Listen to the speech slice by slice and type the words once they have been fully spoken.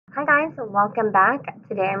Hi guys, welcome back.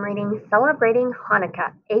 Today I'm reading Celebrating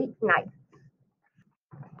Hanukkah, 8 Nights.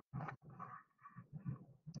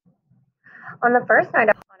 On the first night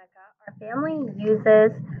of Hanukkah, our family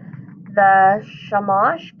uses the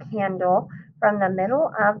shamash candle from the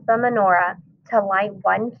middle of the menorah to light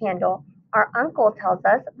one candle. Our uncle tells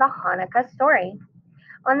us the Hanukkah story.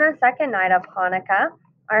 On the second night of Hanukkah,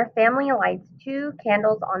 our family lights two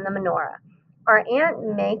candles on the menorah. Our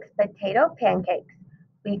aunt makes potato pancakes.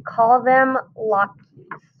 We call them latkes.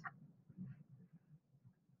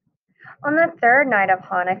 On the third night of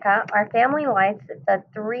Hanukkah, our family lights the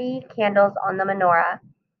three candles on the menorah.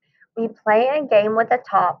 We play a game with the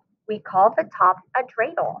top. We call the top a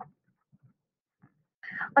dreidel.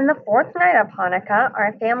 On the fourth night of Hanukkah,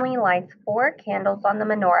 our family lights four candles on the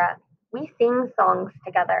menorah. We sing songs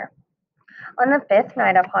together. On the fifth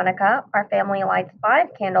night of Hanukkah, our family lights five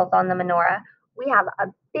candles on the menorah. We have a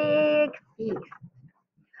big feast.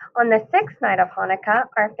 On the sixth night of Hanukkah,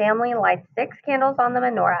 our family lights six candles on the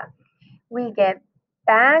menorah. We get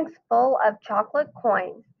bags full of chocolate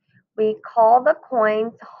coins. We call the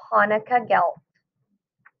coins Hanukkah gelt.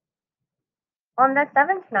 On the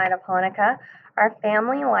seventh night of Hanukkah, our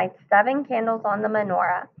family lights seven candles on the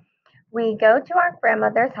menorah. We go to our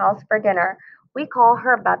grandmother's house for dinner. We call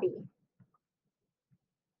her Bubby.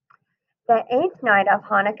 The eighth night of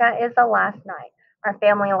Hanukkah is the last night. Our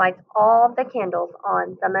family lights all the candles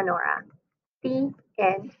on the menorah. The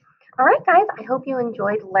end. All right, guys, I hope you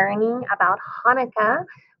enjoyed learning about Hanukkah,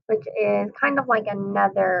 which is kind of like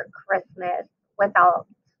another Christmas without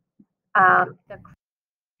the Christmas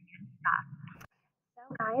stuff.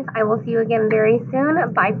 So, guys, I will see you again very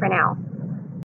soon. Bye for now.